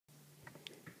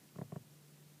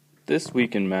This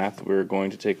week in math, we're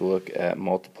going to take a look at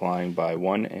multiplying by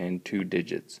 1 and 2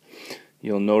 digits.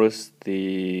 You'll notice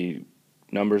the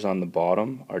numbers on the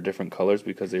bottom are different colors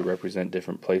because they represent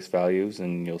different place values,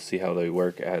 and you'll see how they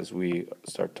work as we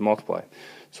start to multiply.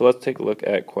 So let's take a look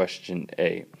at question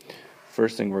A.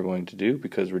 First thing we're going to do,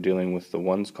 because we're dealing with the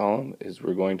ones column, is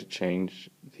we're going to change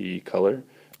the color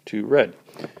to red.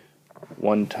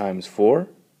 1 times 4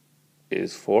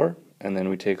 is 4, and then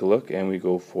we take a look and we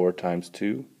go 4 times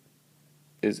 2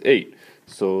 is 8.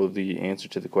 So the answer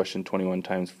to the question 21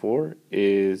 times 4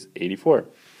 is 84.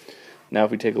 Now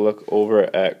if we take a look over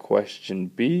at question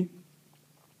B,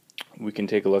 we can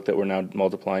take a look that we're now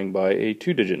multiplying by a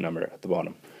 2-digit number at the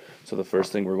bottom. So the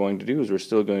first thing we're going to do is we're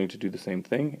still going to do the same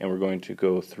thing, and we're going to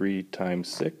go 3 times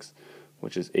 6,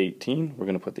 which is 18. We're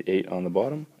going to put the 8 on the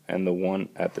bottom and the 1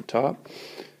 at the top.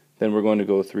 Then we're going to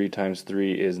go 3 times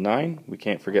 3 is 9. We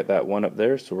can't forget that 1 up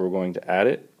there, so we're going to add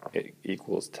it. It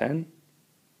equals 10.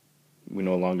 We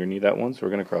no longer need that 1, so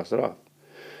we're going to cross it off.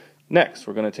 Next,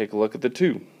 we're going to take a look at the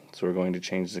 2. So we're going to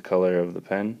change the color of the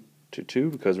pen to 2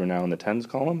 because we're now in the tens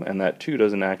column, and that 2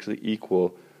 doesn't actually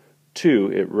equal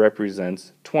 2, it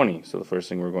represents 20. So the first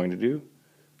thing we're going to do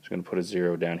is we're going to put a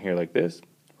 0 down here like this.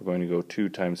 We're going to go 2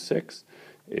 times 6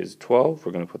 is 12.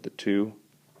 We're going to put the 2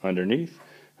 underneath,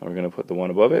 and we're going to put the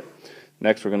 1 above it.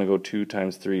 Next, we're going to go 2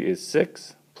 times 3 is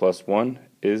 6, plus 1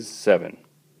 is 7.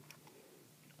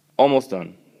 Almost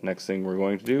done. Next thing we're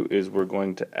going to do is we're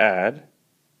going to add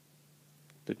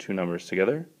the two numbers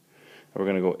together. We're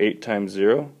going to go 8 times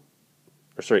 0,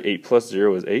 or sorry, 8 plus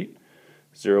 0 is 8,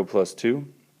 0 plus 2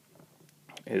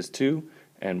 is 2,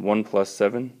 and 1 plus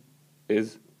 7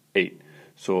 is 8.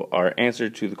 So our answer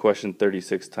to the question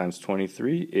 36 times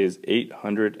 23 is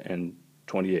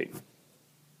 828.